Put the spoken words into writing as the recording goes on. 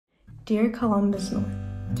Dear Columbus North.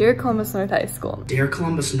 Dear Columbus North High School. Dear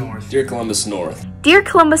Columbus North. Dear Columbus North. Dear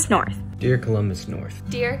Columbus North. Dear Columbus North.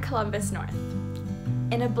 Dear Columbus North.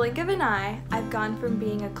 In a blink of an eye, I've gone from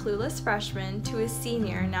being a clueless freshman to a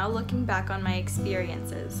senior, now looking back on my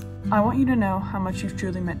experiences. I want you to know how much you've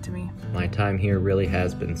truly meant to me. My time here really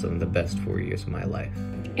has been some of the best 4 years of my life.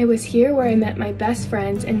 It was here where I met my best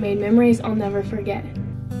friends and made memories I'll never forget.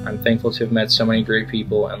 I'm thankful to have met so many great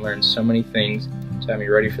people and learned so many things to have me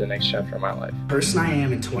ready for the next chapter of my life. The person I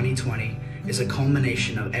am in 2020 is a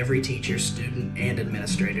culmination of every teacher, student, and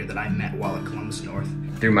administrator that I met while at Columbus North.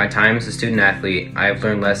 Through my time as a student-athlete, I have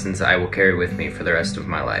learned lessons that I will carry with me for the rest of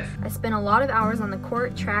my life. I spent a lot of hours on the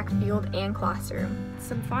court, track, field, and classroom.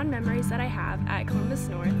 Some fond memories that I have at Columbus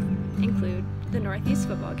North include the Northeast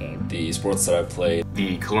football game, the sports that I've played,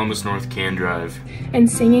 the Columbus North can drive, and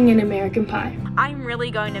singing an American Pie. I'm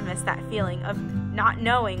really going to miss that feeling of not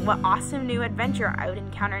knowing what awesome new adventure I would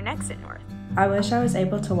encounter next at North. I wish I was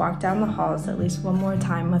able to walk down the halls at least one more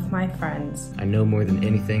time with my friends. I know more than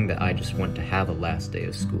anything that I just want to have a last day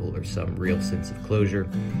of school or some real sense of closure,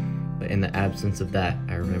 but in the absence of that,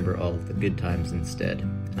 I remember all of the good times instead,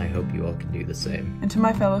 and I hope you all can do the same. And to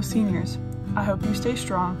my fellow seniors, I hope you stay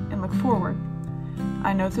strong and look forward.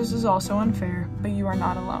 I know this is also unfair, but you are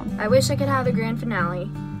not alone. I wish I could have the grand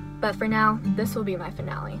finale, but for now, this will be my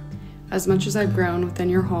finale. As much as I've grown within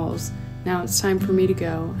your halls, now it's time for me to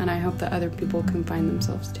go, and I hope that other people can find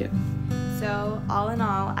themselves too. So, all in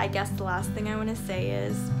all, I guess the last thing I want to say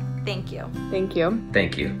is thank you. Thank you.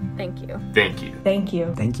 Thank you. Thank you. Thank you. Thank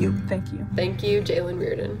you. Thank you. Thank you. Thank you, Jalen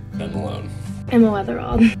Reardon. Ben Malone. Emma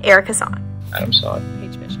Weatherald. Erica Son. Adam Sod.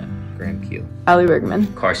 Paige Bishop. Graham Pugh. Ali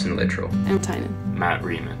Bergman. Carson Littrell. Em Tynan. Matt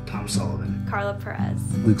Riemann. Tom Sullivan. Carla Perez.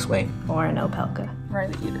 Luke Swain. Lauren Opelka.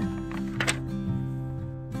 Riley Eater.